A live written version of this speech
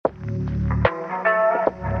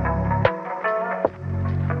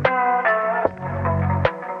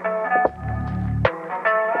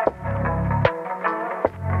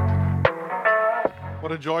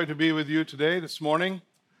joy to be with you today, this morning.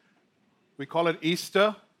 We call it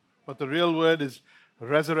Easter, but the real word is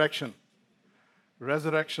resurrection.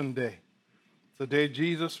 Resurrection Day. It's the day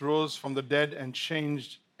Jesus rose from the dead and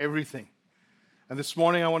changed everything. And this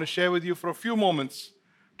morning I want to share with you for a few moments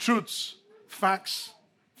truths, facts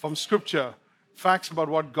from Scripture, facts about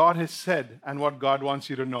what God has said and what God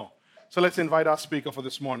wants you to know. So let's invite our speaker for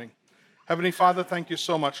this morning. Heavenly Father, thank you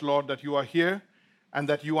so much, Lord, that you are here and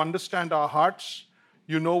that you understand our hearts.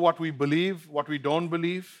 You know what we believe, what we don't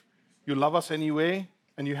believe. You love us anyway,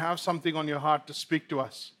 and you have something on your heart to speak to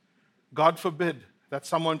us. God forbid that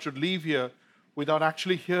someone should leave here without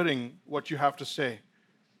actually hearing what you have to say.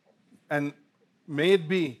 And may it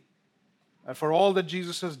be that for all that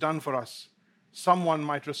Jesus has done for us, someone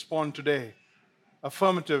might respond today,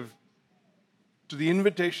 affirmative to the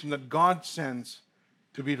invitation that God sends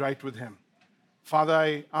to be right with Him. Father,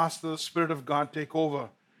 I ask that the Spirit of God take over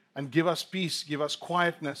and give us peace, give us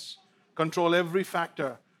quietness, control every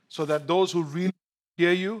factor so that those who really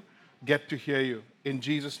hear you get to hear you. In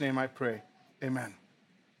Jesus' name I pray. Amen.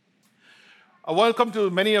 Welcome to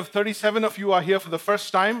many of 37 of you are here for the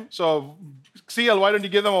first time. So, CL, why don't you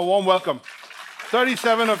give them a warm welcome?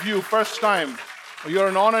 37 of you, first time. You're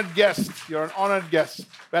an honored guest. You're an honored guest.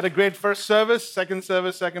 We had a great first service,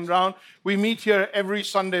 second round. We meet here every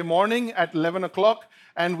Sunday morning at 11 o'clock,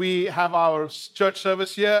 and we have our church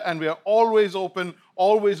service here, and we are always open,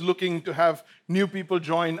 always looking to have new people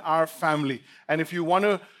join our family. And if you want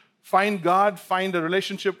to find God, find a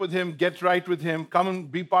relationship with Him, get right with Him, come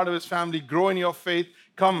and be part of His family, grow in your faith,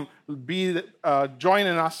 come join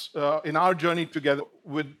in us in our journey together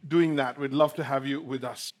with doing that. We'd love to have you with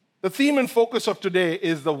us. The theme and focus of today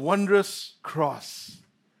is the wondrous cross.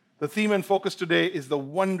 The theme and focus today is the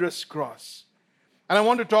wondrous cross. And I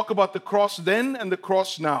want to talk about the cross then and the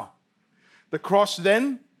cross now. The cross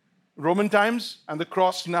then, Roman times, and the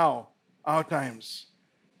cross now, our times.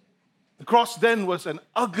 The cross then was an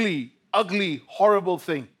ugly, ugly, horrible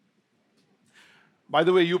thing. By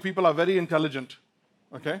the way, you people are very intelligent,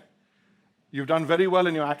 okay? You've done very well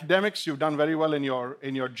in your academics, you've done very well in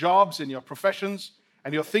your jobs, in your professions,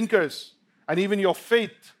 and you're thinkers, and even your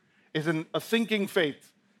faith is a thinking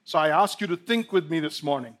faith. So I ask you to think with me this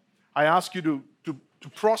morning. I ask you to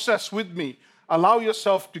process with me. Allow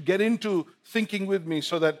yourself to get into thinking with me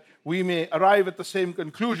so that we may arrive at the same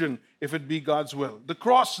conclusion if it be God's will. The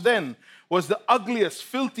cross then was the ugliest,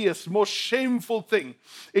 filthiest, most shameful thing.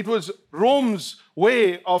 It was Rome's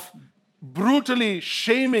way of brutally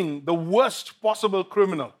shaming the worst possible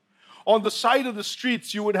criminal. On the side of the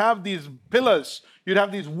streets, you would have these pillars, you'd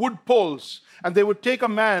have these wood poles, and they would take a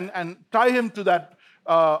man and tie him to that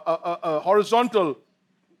horizontal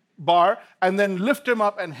bar and then lift him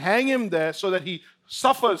up and hang him there so that he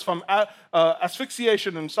suffers from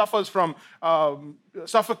asphyxiation and suffers from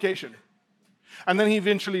suffocation. And then he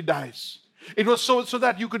eventually dies. It was so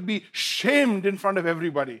that you could be shamed in front of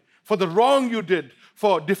everybody for the wrong you did,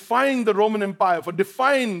 for defying the Roman Empire, for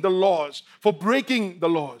defying the laws, for breaking the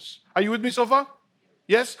laws. Are you with me so far?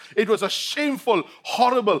 Yes? It was a shameful,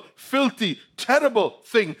 horrible, filthy, terrible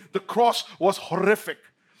thing. The cross was horrific.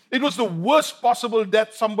 It was the worst possible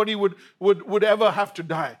death somebody would ever have to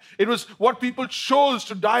die. It was what people chose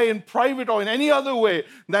to die in private or in any other way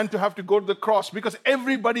than to have to go to the cross, because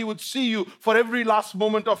everybody would see you for every last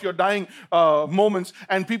moment of your dying moments,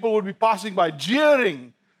 and people would be passing by,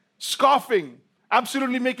 jeering, scoffing,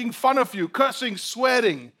 absolutely making fun of you, cursing,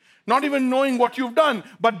 swearing, not even knowing what you've done,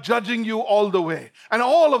 but judging you all the way. And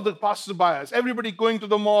all of the passerby, everybody going to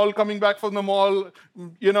the mall, coming back from the mall,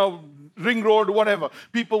 Ring Road, whatever,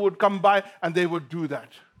 people would come by and they would do that.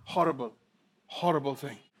 Horrible, horrible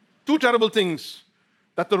thing. Two terrible things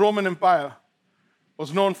that the Roman Empire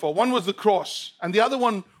was known for. One was the cross, and the other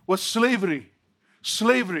one was slavery.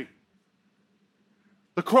 Slavery.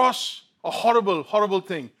 The cross, a horrible, horrible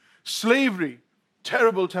thing. Slavery,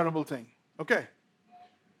 terrible, terrible thing. Okay.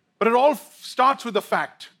 But it all starts with a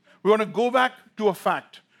fact. We want to go back to a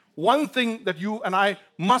fact. One thing that you and I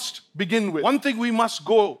must begin with. One thing we must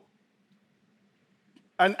go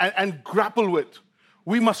and grapple with.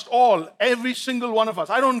 We must all, every single one of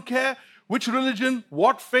us, I don't care which religion,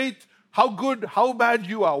 what faith, how good, how bad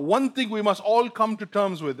you are. One thing we must all come to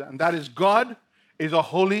terms with, and that is God is a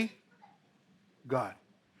holy God.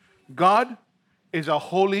 God is a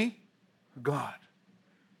holy God.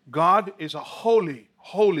 God is a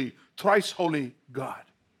holy, thrice holy God.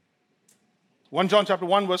 1 John chapter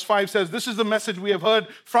 1 verse 5 says, "This is the message we have heard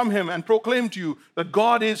from Him and proclaimed to you, that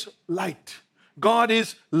God is light. God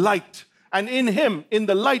is light. And in Him, in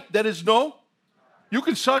the light, there is no You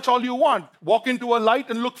can search all you want. Walk into a light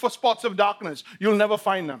and look for spots of darkness. You'll never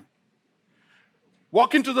find them.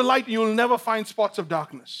 Walk into the light, you will never find spots of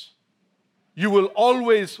darkness. You will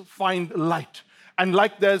always find light. And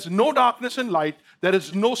like there's no darkness in light, there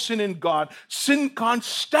is no sin in God. Sin can't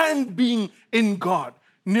stand being in God,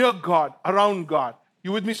 near God, around God.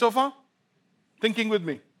 You with me so far? Thinking with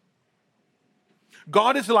me.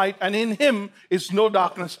 God is light, and in him is no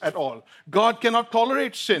darkness at all. God cannot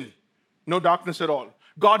tolerate sin, no darkness at all.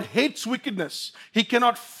 God hates wickedness. He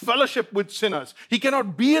cannot fellowship with sinners. He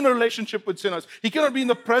cannot be in a relationship with sinners. He cannot be in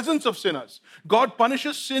the presence of sinners. God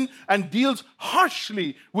punishes sin and deals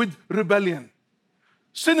harshly with rebellion.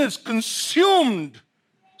 Sin is consumed.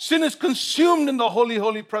 Sin is consumed in the holy,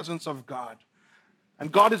 holy presence of God.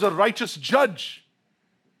 And God is a righteous judge.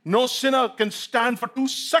 No sinner can stand for 2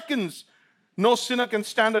 seconds. No sinner can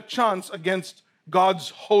stand a chance against God's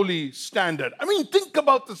holy standard. I mean, think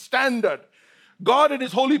about the standard. God in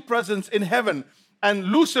his holy presence in heaven, and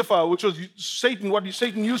Lucifer, which was Satan, what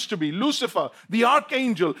Satan used to be, Lucifer, the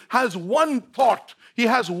archangel, has one thought. He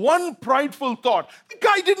has one prideful thought. The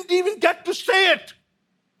guy didn't even get to say it.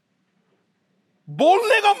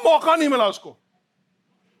 बोलने का मौका नहीं मिला उसको.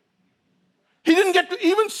 He didn't get to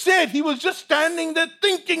even say it. He was just standing there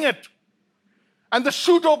thinking it. And the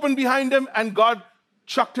chute opened behind him, and God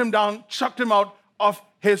chucked him down, chucked him out of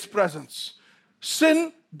his presence.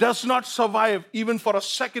 Sin does not survive even for a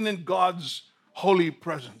second in God's holy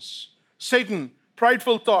presence. Satan,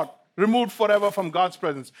 prideful thought, removed forever from God's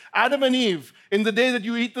presence. Adam and Eve, in the day that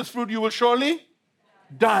you eat this fruit, you will surely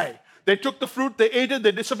die. They took the fruit, they ate it,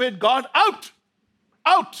 they disobeyed God. Out!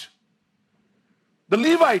 Out! The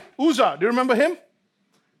Levite, Uzzah, do you remember him?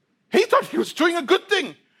 He thought he was doing a good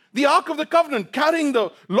thing. The Ark of the Covenant, carrying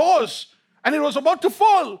the laws, and it was about to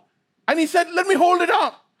fall. And he said, let me hold it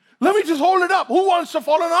up. Let me just hold it up. Who wants a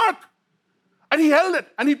fallen ark? And he held it,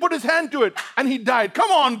 and he put his hand to it, and he died.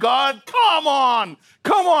 Come on, God. Come on.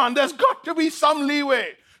 Come on. There's got to be some leeway,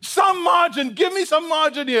 some margin. Give me some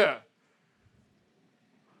margin here.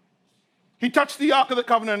 He touched the Ark of the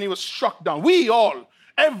Covenant, and he was struck down. We all,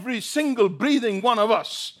 every single breathing one of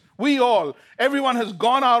us, we all, everyone has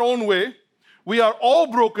gone our own way. We are all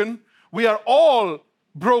broken. We are all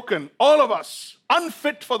broken, all of us,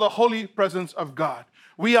 unfit for the holy presence of God.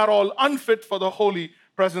 We are all unfit for the holy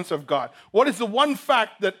presence of God. What is the one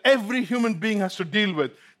fact that every human being has to deal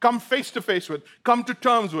with, come face to face with, come to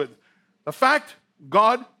terms with? The fact,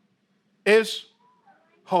 God is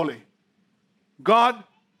holy. God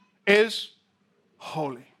is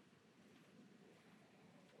holy.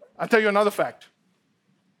 I'll tell you another fact.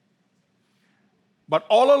 But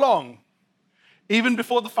all along, even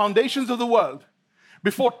before the foundations of the world,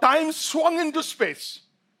 before time swung into space,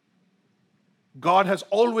 God has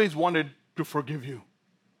always wanted to forgive you.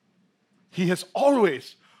 He has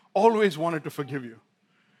always wanted to forgive you.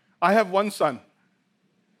 I have one son.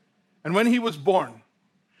 And when he was born,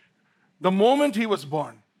 the moment he was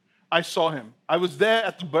born, I saw him. I was there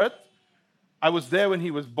at the birth. I was there when he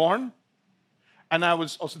was born. And I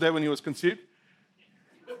was also there when he was conceived.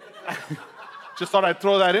 Just thought I'd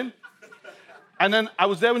throw that in. And then I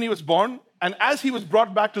was there when he was born. And as he was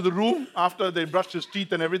brought back to the room after they brushed his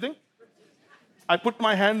teeth and everything, I put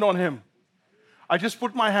my hand on him. I just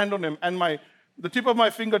put my hand on him, and the tip of my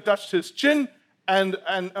finger touched his chin, and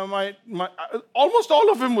my almost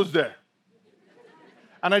all of him was there.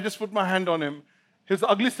 And I just put my hand on him. He was the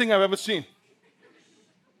ugliest thing I've ever seen.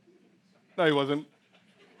 No, he wasn't.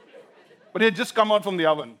 But he had just come out from the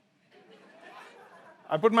oven.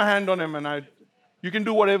 I put my hand on him, and you can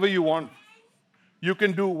do whatever you want. You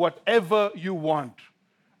can do whatever you want.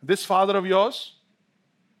 This father of yours,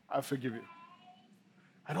 I forgive you.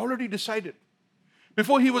 I'd already decided.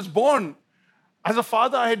 Before he was born, as a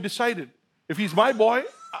father, I had decided, if he's my boy,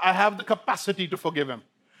 I have the capacity to forgive him.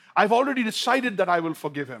 I've already decided that I will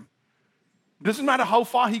forgive him. Doesn't matter how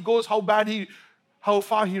far he goes, how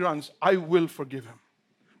far he runs, I will forgive him.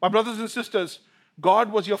 My brothers and sisters,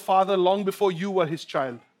 God was your father long before you were his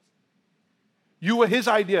child. You were his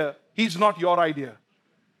idea. He's not your idea.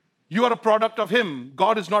 You are a product of him.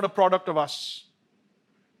 God is not a product of us.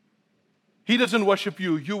 He doesn't worship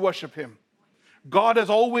you. You worship him. God has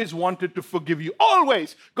always wanted to forgive you.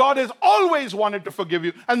 Always. God has always wanted to forgive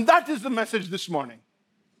you. And that is the message this morning.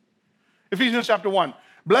 Ephesians chapter 1.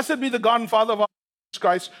 Blessed be the God and Father of our Lord Jesus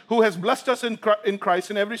Christ, who has blessed us in Christ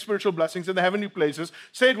in every spiritual blessings in the heavenly places.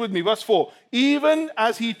 Say it with me. Verse 4. Even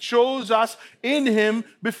as he chose us in him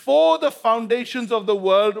before the foundations of the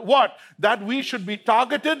world. What? That we should be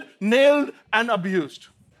targeted, nailed, and abused.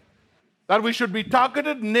 That we should be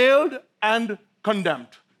targeted, nailed, and condemned.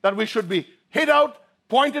 That we should be hit out,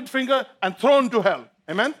 pointed finger, and thrown to hell.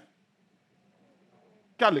 Amen?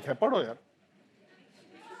 क्या लिखा है? पढ़ो यार.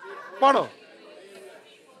 पढ़ो.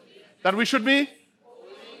 That we should be?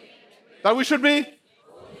 That we should be?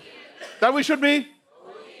 That we should be?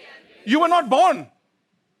 You were not born.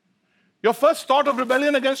 Your first thought of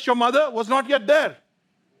rebellion against your mother was not yet there.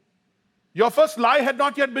 Your first lie had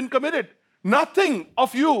not yet been committed. Nothing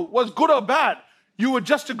of you was good or bad. You were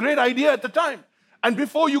just a great idea at the time. And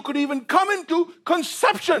before you could even come into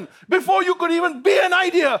conception, before you could even be an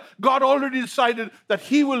idea, God already decided that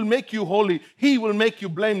He will make you holy. He will make you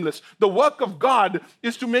blameless. The work of God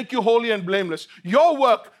is to make you holy and blameless. Your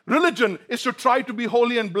work, religion, is to try to be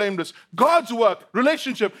holy and blameless. God's work,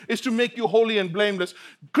 relationship, is to make you holy and blameless.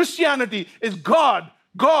 Christianity is God,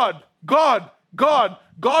 God, God, God.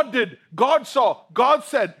 God did, God saw, God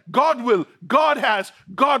said, God will, God has,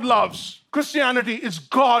 God loves. Christianity is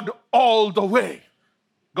God all the way.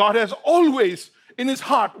 God has always, in His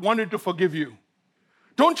heart, wanted to forgive you.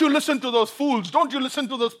 Don't you listen to those fools. Don't you listen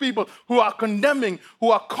to those people who are condemning,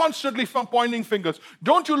 who are constantly pointing fingers.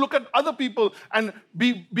 Don't you look at other people and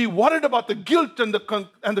be worried about the guilt and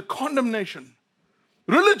the condemnation.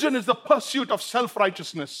 Religion is the pursuit of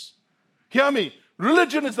self-righteousness. Hear me.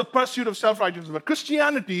 Religion is the pursuit of self-righteousness. But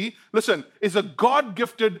Christianity, listen, is a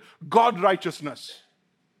God-gifted God-righteousness.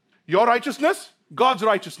 Your righteousness, God's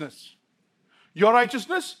righteousness. Your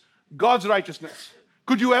righteousness, God's righteousness.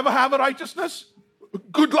 Could you ever have a righteousness?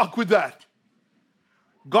 Good luck with that.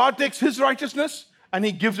 God takes His righteousness and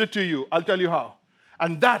He gives it to you. I'll tell you how.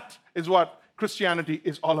 And that is what Christianity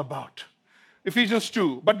is all about. Ephesians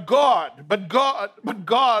 2. But God,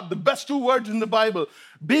 the best two words in the Bible,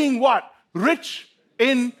 being what? Rich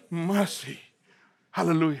in mercy.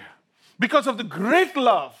 Hallelujah. Because of the great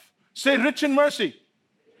love. Say rich in mercy.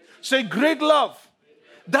 Say great love.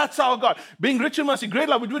 That's our God. Being rich in mercy, great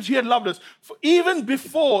love with which He had loved us. For even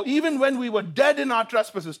when we were dead in our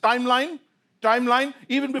trespasses, timeline,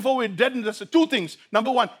 even before we were dead in trespasses, two things.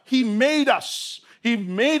 Number one, He made us. He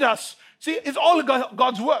made us. See, it's all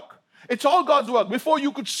God's work. It's all God's work. Before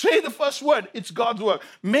you could say the first word, it's God's work.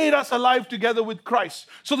 Made us alive together with Christ.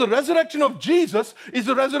 So the resurrection of Jesus is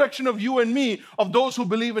the resurrection of you and me, of those who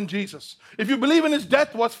believe in Jesus. If you believe in His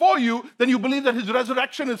death was for you, then you believe that His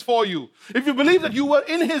resurrection is for you. If you believe that you were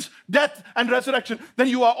in His death and resurrection, then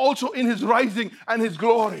you are also in His rising and His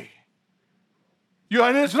glory. You are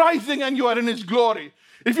in His rising and you are in His glory.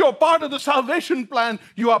 If you are part of the salvation plan,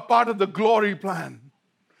 you are part of the glory plan.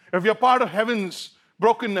 If you're part of heaven's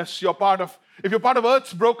brokenness, if you're part of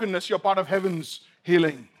earth's brokenness, you're part of heaven's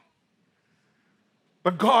healing.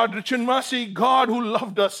 But God, rich in mercy, God who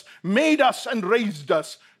loved us, made us and raised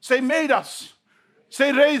us. Say made us.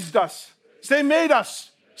 Say raised us. Say made us.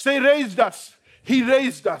 Say raised us. He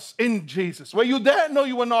raised us in Jesus. Were you there? No,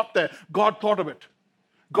 you were not there. God thought of it.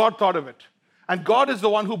 God thought of it. And God is the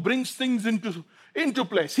one who brings things into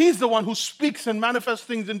place. He's the one who speaks and manifests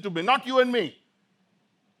things into being, not you and me.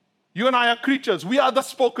 You and I are creatures. We are the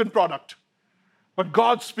spoken product. But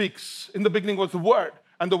God speaks. In the beginning was the Word,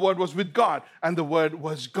 and the Word was with God, and the Word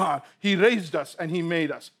was God. He raised us, and He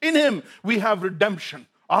made us. In Him, we have redemption.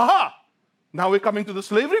 Aha! Now we're coming to the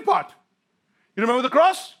slavery part. You remember the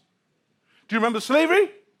cross? Do you remember slavery?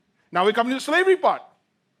 Now we're coming to the slavery part.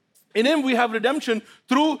 In Him, we have redemption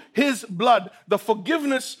through His blood, the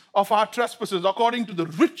forgiveness of our trespasses, according to the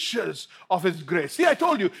riches of His grace. See, I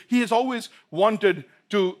told you, He has always wanted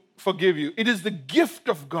to forgive you. It is the gift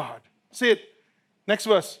of God. Say it. Next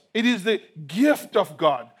verse. It is the gift of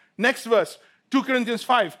God. Next verse. 2 Corinthians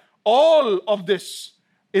 5. All of this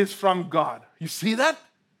is from God. You see that?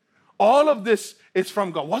 All of this is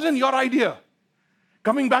from God. Wasn't your idea.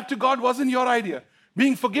 Coming back to God wasn't your idea.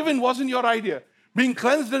 Being forgiven wasn't your idea. Being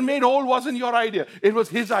cleansed and made whole wasn't your idea. It was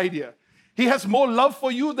His idea. He has more love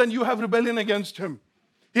for you than you have rebellion against Him.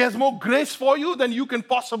 He has more grace for you than you can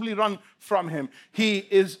possibly run from Him. He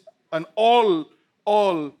is an all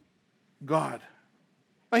God.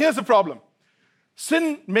 Now here's the problem.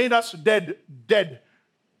 Sin made us dead,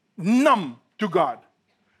 numb to God.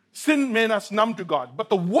 Sin made us numb to God. But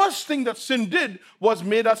the worst thing that sin did was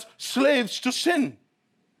made us slaves to sin.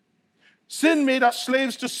 Sin made us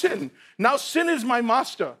slaves to sin. Now sin is my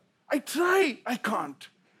master. I try, I can't.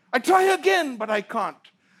 I try again, but I can't.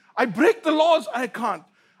 I break the laws, I can't.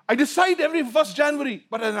 I decide every 1st January,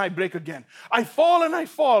 but then I break again. I fall and I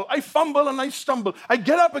fall. I fumble and I stumble. I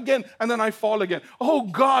get up again and then I fall again. Oh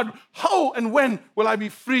God, how and when will I be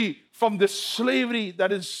free from this slavery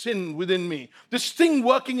that is sin within me? This thing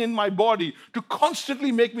working in my body to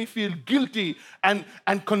constantly make me feel guilty and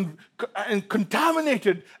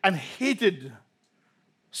contaminated and hated.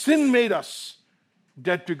 Sin made us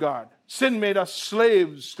dead to God. Sin made us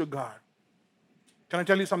slaves to God. Can I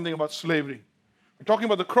tell you something about slavery? We're talking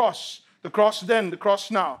about the cross then, the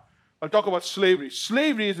cross now. I'll talk about slavery.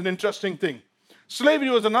 Slavery is an interesting thing. Slavery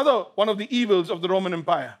was another one of the evils of the Roman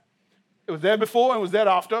Empire. It was there before and was there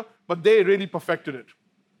after, but they really perfected it.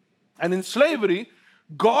 And in slavery,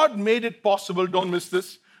 God made it possible, don't miss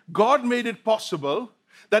this, God made it possible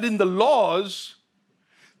that in the laws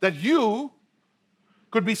that you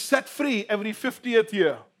could be set free every 50th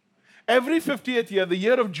year. Every 50th year, the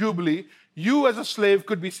year of Jubilee, you as a slave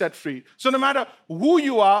could be set free. So no matter who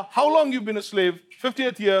you are, how long you've been a slave,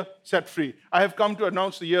 50th year, set free. I have come to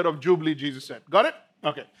announce the year of Jubilee, Jesus said. Got it?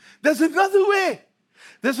 Okay. There's another way.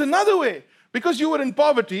 There's another way. Because you were in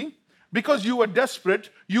poverty, because you were desperate,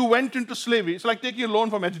 you went into slavery. It's like taking a loan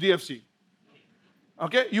from HDFC.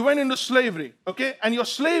 Okay? You went into slavery. Okay? And your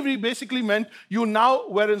slavery basically meant you now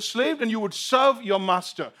were enslaved and you would serve your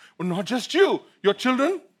master. Well, not just you, your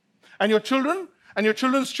children, and your children, and your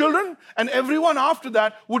children's children, and everyone after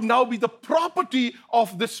that would now be the property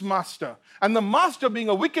of this master. And the master, being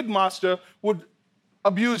a wicked master, would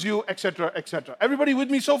abuse you, etc., etc. Everybody with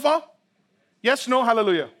me so far? Yes, no,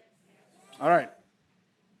 hallelujah. All right.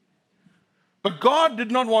 But God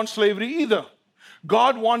did not want slavery either.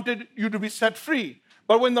 God wanted you to be set free.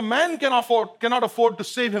 But when the man cannot afford to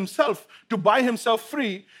save himself, to buy himself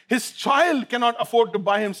free, his child cannot afford to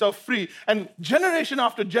buy himself free. And generation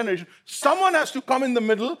after generation, someone has to come in the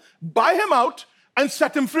middle, buy him out, and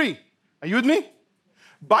set him free. Are you with me?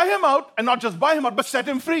 Buy him out, and not just buy him out, but set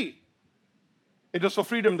him free. It is for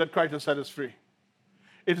freedom that Christ has set us free.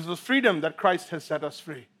 It is for freedom that Christ has set us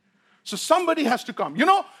free. So somebody has to come. You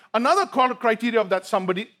know, another criteria of that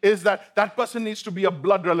somebody is that that person needs to be a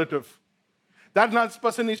blood relative. That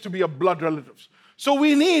person needs to be a blood relative. So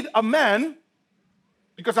we need a man,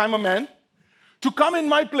 because I'm a man, to come in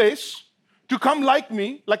my place, to come like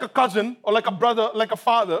me, like a cousin or like a brother, like a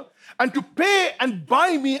father, and to pay and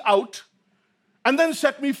buy me out and then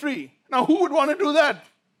set me free. Now, who would want to do that?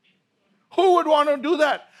 Who would want to do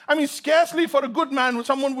that? I mean, scarcely for a good man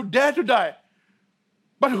someone would dare to die.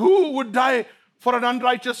 But who would die for an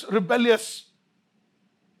unrighteous, rebellious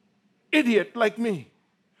idiot like me?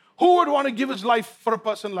 Who would want to give his life for a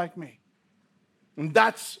person like me? And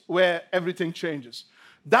that's where everything changes.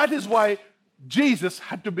 That is why Jesus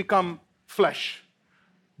had to become flesh.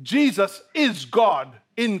 Jesus is God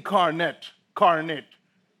incarnate,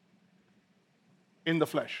 in the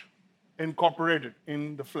flesh, incorporated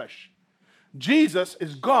in the flesh. Jesus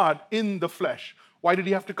is God in the flesh. Why did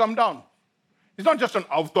he have to come down? He's not just an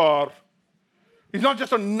avatar. He's not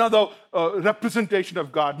just another representation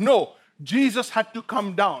of God. No, Jesus had to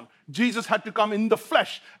come down. Jesus had to come in the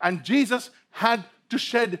flesh. And Jesus had to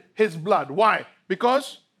shed his blood. Why?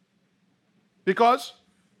 Because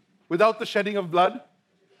without the shedding of blood,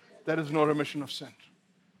 there is no remission of sin.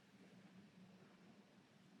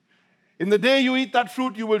 In the day you eat that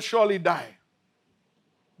fruit, you will surely die.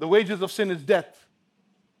 The wages of sin is death.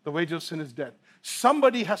 The wages of sin is death.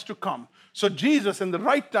 Somebody has to come. So Jesus, in the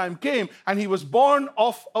right time, came and he was born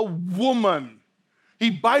of a woman. He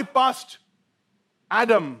bypassed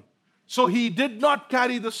Adam. So he did not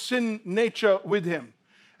carry the sin nature with him.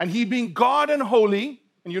 And he being God and holy,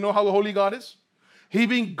 and you know how holy God is? He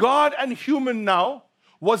being God and human now,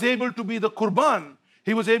 was able to be the qurban.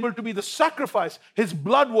 He was able to be the sacrifice. His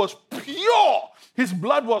blood was pure. His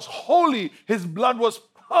blood was holy. His blood was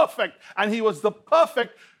perfect. And he was the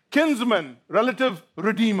perfect kinsman, relative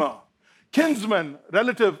redeemer. Kinsman,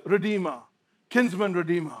 relative redeemer. Kinsman,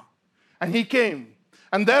 redeemer. And he came.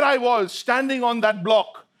 And there I was, standing on that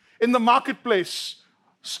block in the marketplace,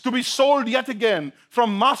 to be sold yet again,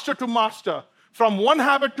 from master to master, from one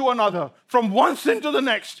habit to another, from one sin to the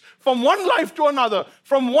next, from one life to another,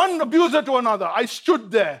 from one abuser to another. I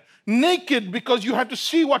stood there, naked, because you had to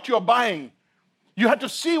see what you're buying. You had to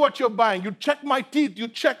see what you're buying. You'd check my teeth,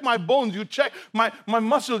 you'd check my bones, you'd check my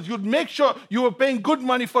muscles, you'd make sure you were paying good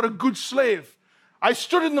money for a good slave. I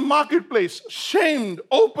stood in the marketplace, shamed,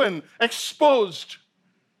 open, exposed.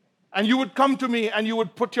 And you would come to me and you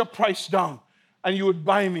would put your price down and you would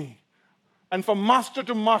buy me. And from master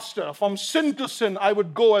to master, from sin to sin, I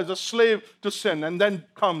would go as a slave to sin. And then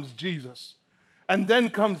comes Jesus. And then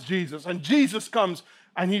comes Jesus. And Jesus comes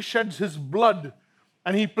and he sheds his blood.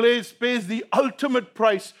 And he pays the ultimate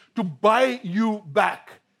price to buy you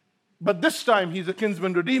back. But this time he's a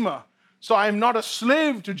kinsman redeemer. So I'm not a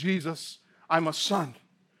slave to Jesus. I'm a son.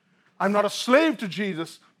 I'm not a slave to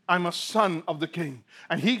Jesus. I'm a son of the King.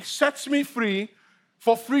 And he sets me free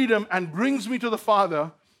for freedom and brings me to the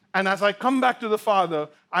Father. And as I come back to the Father,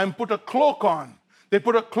 I'm put a cloak on. They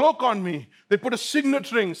put a cloak on me. They put a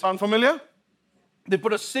signet ring. Sound familiar? They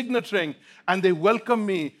put a signet ring and they welcome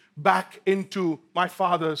me back into my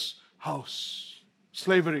Father's house.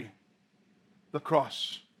 Slavery, the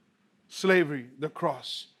cross. slavery, the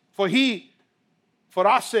cross. For he, for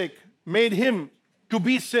our sake, made him to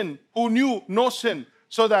be sin who knew no sin,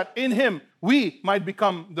 so that in him we might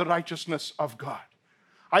become the righteousness of God.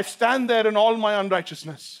 I stand there in all my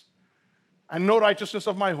unrighteousness and no righteousness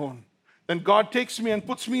of my own. Then God takes me and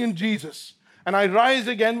puts me in Jesus, and I rise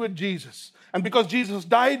again with Jesus. And because Jesus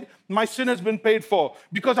died, my sin has been paid for.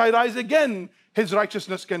 Because I rise again, his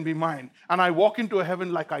righteousness can be mine. And I walk into a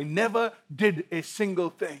heaven like I never did a single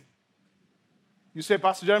thing. You say,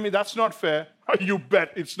 Pastor Jeremy, that's not fair. You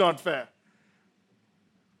bet it's not fair.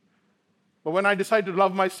 But when I decide to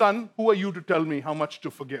love my son, who are you to tell me how much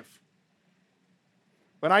to forgive?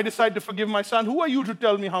 When I decide to forgive my son, who are you to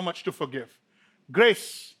tell me how much to forgive?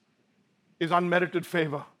 Grace is unmerited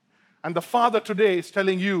favor. And the Father today is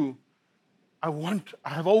telling you, I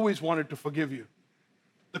have always wanted to forgive you.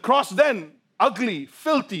 The cross then, ugly,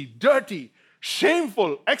 filthy, dirty,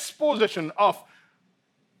 shameful exposition of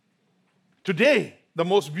today, the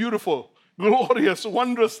most beautiful, glorious,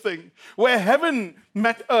 wondrous thing, where heaven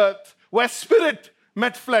met earth, where spirit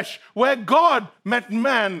met flesh, where God met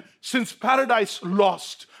man since paradise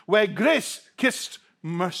lost, where grace kissed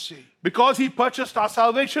mercy. Because he purchased our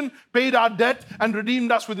salvation, paid our debt, and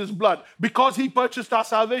redeemed us with his blood. Because he purchased our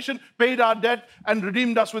salvation, paid our debt, and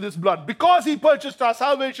redeemed us with his blood. Because he purchased our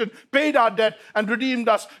salvation, paid our debt, and redeemed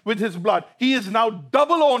us with his blood. He is now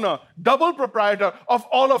double owner, double proprietor of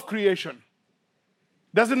all of creation.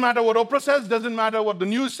 Doesn't matter what Oprah says, doesn't matter what the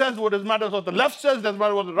news says, doesn't matter what the left says, doesn't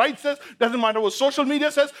matter what the right says, doesn't matter what social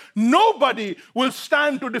media says. Nobody will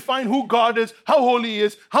stand to define who God is, how holy he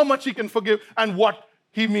is, how much he can forgive, and what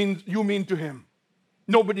you mean to him.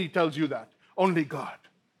 Nobody tells you that. Only God.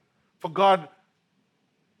 For God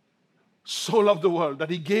so loved the world that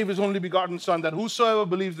he gave his only begotten Son, that whosoever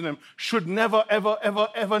believes in him should never, ever, ever,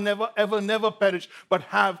 ever, never, ever, never perish, but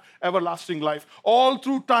have everlasting life. All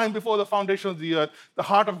through time before the foundation of the earth, the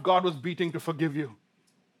heart of God was beating to forgive you.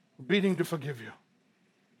 Beating to forgive you.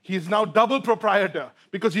 He is now double proprietor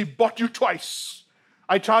because he bought you twice.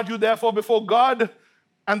 I charge you therefore before God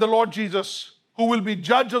and the Lord Jesus, who will be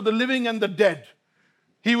judge of the living and the dead.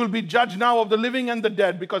 He will be judge now of the living and the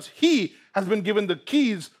dead, because he has been given the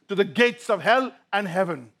keys to the gates of hell and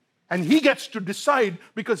heaven. And he gets to decide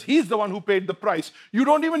because he's the one who paid the price. You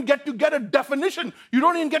don't even get to get a definition. You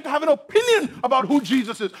don't even get to have an opinion about who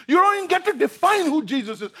Jesus is. You don't even get to define who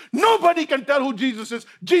Jesus is. Nobody can tell who Jesus is.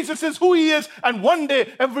 Jesus is who he is. And one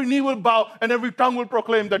day every knee will bow and every tongue will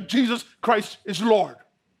proclaim that Jesus Christ is Lord.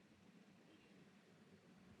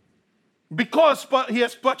 Because he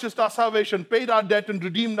has purchased our salvation, paid our debt, and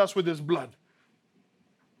redeemed us with his blood,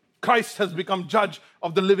 Christ has become judge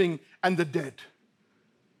of the living and the dead.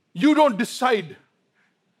 You don't decide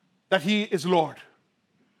that he is Lord.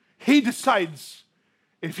 He decides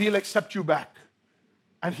if he'll accept you back,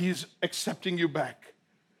 and he's accepting you back.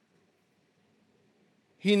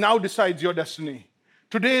 He now decides your destiny.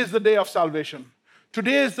 Today is the day of salvation.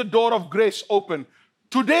 Today is the door of grace open.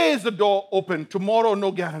 Today is the door open. Tomorrow,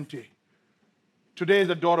 no guarantee. Today,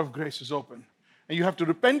 the door of grace is open. And you have to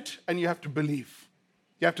repent and you have to believe.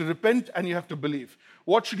 You have to repent and you have to believe.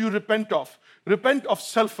 What should you repent of? Repent of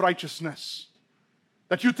self-righteousness.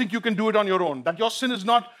 That you think you can do it on your own. That your sin is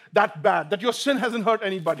not that bad. That your sin hasn't hurt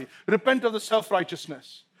anybody. Repent of the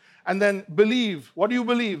self-righteousness. And then believe. What do you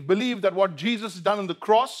believe? Believe that what Jesus has done on the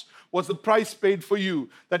cross was the price paid for you.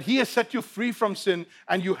 That he has set you free from sin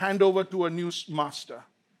and you hand over to a new master.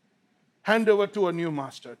 Hand over to a new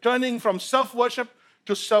master. Turning from self-worship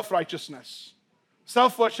to self-righteousness.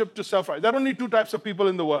 Self-worship to self-righteousness. There are only two types of people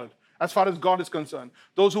in the world, as far as God is concerned.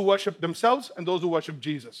 Those who worship themselves and those who worship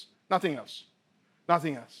Jesus. Nothing else.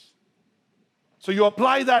 Nothing else. So you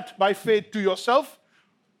apply that by faith to yourself.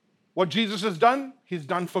 What Jesus has done, he's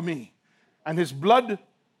done for me. And his blood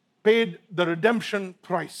paid the redemption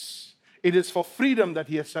price. It is for freedom that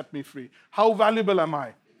he has set me free. How valuable am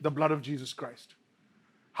I? The blood of Jesus Christ.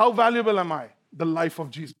 How valuable am I? The life of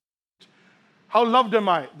Jesus. How loved am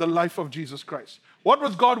I? The life of Jesus Christ. What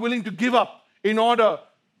was God willing to give up in order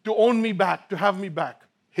to own me back, to have me back?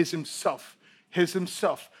 His himself. His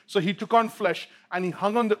himself. So he took on flesh and he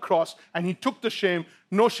hung on the cross and he took the shame.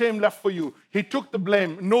 No shame left for you. He took the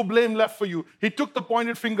blame. No blame left for you. He took the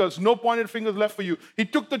pointed fingers. No pointed fingers left for you. He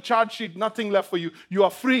took the charge sheet. Nothing left for you. You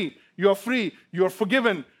are free. You are free. You are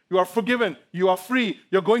forgiven. You are forgiven. You are free.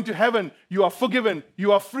 You're going to heaven. You are forgiven.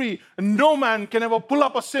 You are free. And no man can ever pull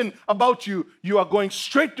up a sin about you. You are going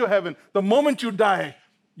straight to heaven. The moment you die,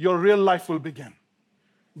 your real life will begin.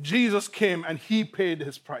 Jesus came and he paid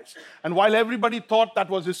his price. And while everybody thought that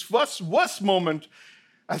was his worst moment,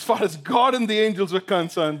 as far as God and the angels were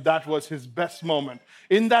concerned, that was his best moment.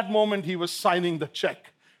 In that moment, he was signing the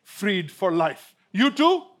check freed for life. You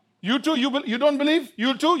too? You too? You don't believe?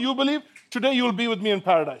 You too? You believe? Today you will be with me in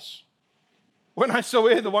paradise. When I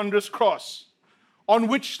survey the wondrous cross on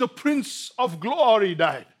which the Prince of Glory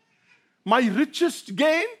died, my richest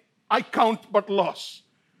gain I count but loss.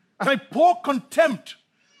 And I pour contempt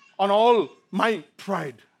on all my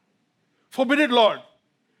pride. Forbid it, Lord,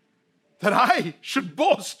 that I should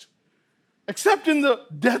boast except in the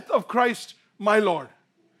death of Christ my Lord.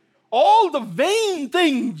 All the vain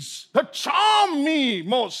things that charm me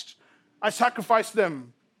most, I sacrifice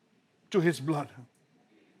them to his blood.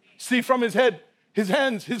 See, from his head, his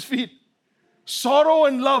hands, his feet, sorrow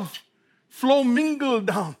and love flow mingled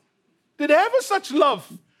down. Did ever such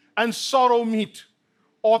love and sorrow meet,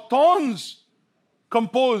 or thorns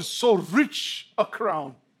compose so rich a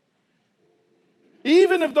crown?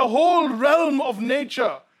 Even if the whole realm of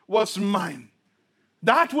nature was mine,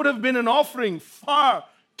 that would have been an offering far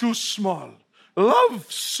too small.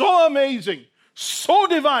 Love so amazing, so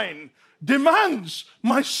divine, demands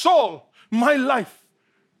my soul, my life,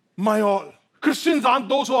 my all. Christians aren't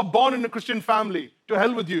those who are born in a Christian family. To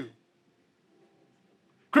hell with you.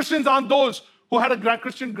 Christians aren't those who had a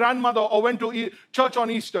Christian grandmother or went to church on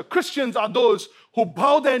Easter. Christians are those who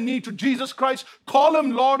bow their knee to Jesus Christ, call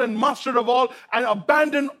him Lord and Master of all, and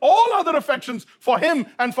abandon all other affections for him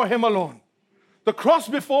and for him alone. The cross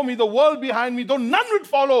before me, the world behind me, though none would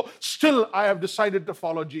follow, still I have decided to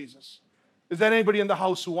follow Jesus. Is there anybody in the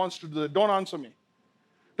house who wants to do that? Don't answer me.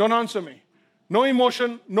 Don't answer me. No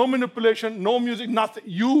emotion, no manipulation, no music, nothing.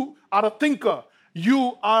 You are a thinker.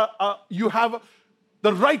 You have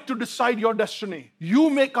the right to decide your destiny. You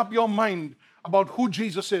make up your mind about who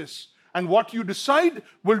Jesus is. And what you decide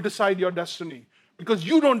will decide your destiny. Because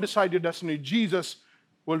you don't decide your destiny. Jesus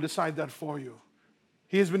will decide that for you.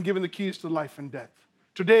 He has been given the keys to life and death.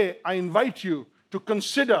 Today, I invite you to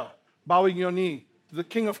consider bowing your knee to the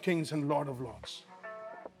King of Kings and Lord of Lords,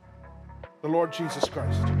 the Lord Jesus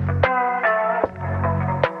Christ.